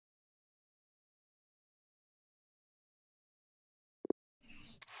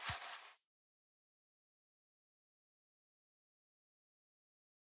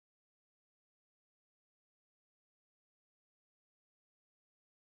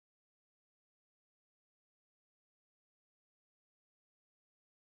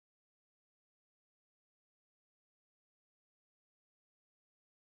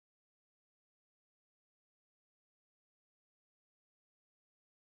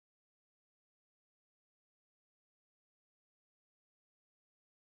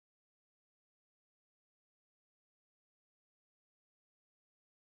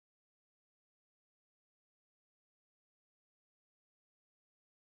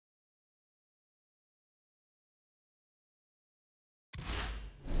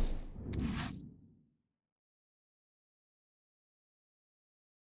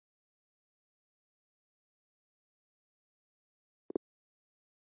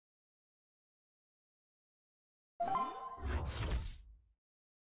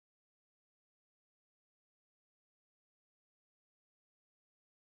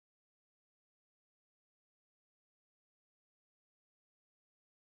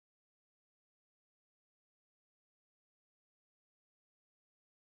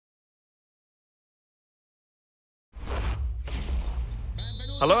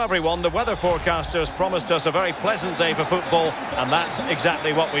Hello everyone, the weather forecasters promised us a very pleasant day for football, and that's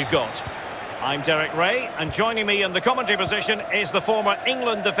exactly what we've got. I'm Derek Ray, and joining me in the commentary position is the former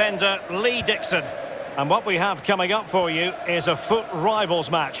England defender Lee Dixon. And what we have coming up for you is a foot rivals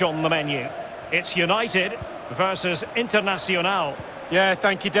match on the menu. It's United versus Internacional. Yeah,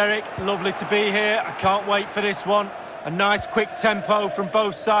 thank you, Derek. Lovely to be here. I can't wait for this one. A nice quick tempo from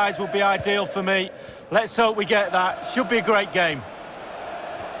both sides will be ideal for me. Let's hope we get that. Should be a great game.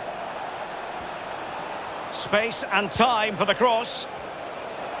 Space and time for the cross.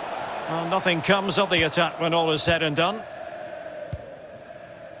 Well, nothing comes of the attack when all is said and done.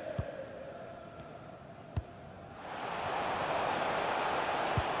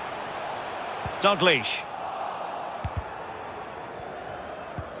 Dalglish.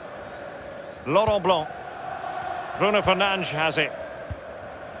 Laurent Blanc. Bruno Fernandes has it.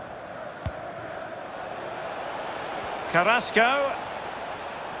 Carrasco.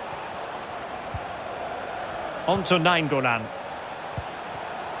 On to Nainggolan.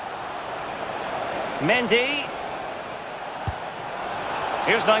 Mendy.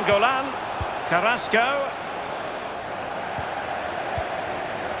 Here's Nainggolan. Carrasco.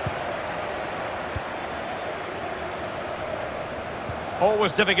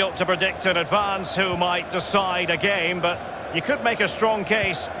 Always difficult to predict in advance who might decide a game, but you could make a strong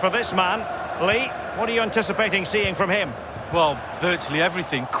case for this man. Lee, what are you anticipating seeing from him? Well, virtually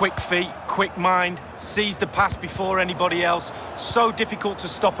everything. Quick feet, quick mind, sees the pass before anybody else. So difficult to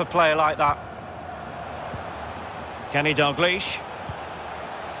stop a player like that. Kenny Dalglish.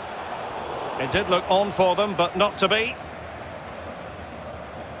 It did look on for them, but not to be.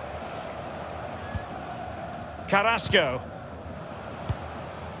 Carrasco.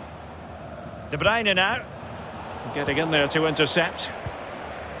 De Bruyne now. Getting in there to intercept.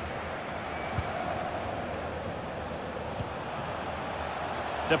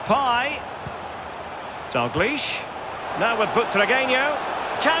 Depay. Dalglish. Now with Butragueño.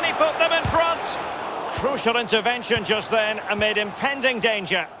 Can he put them in front? Crucial intervention just then amid impending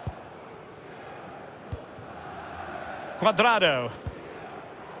danger. Cuadrado.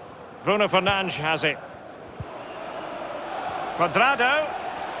 Bruno Fernandes has it. Cuadrado.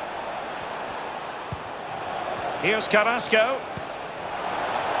 Here's Carrasco.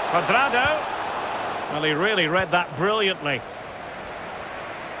 Cuadrado. Well, he really read that brilliantly.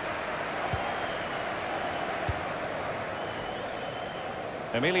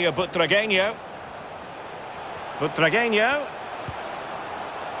 Emilio Butragueño. Butragueño.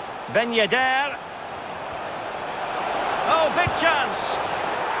 Ben Yedder. Oh, big chance.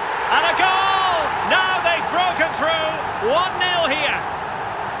 And a goal! Now they've broken through. 1-0 here.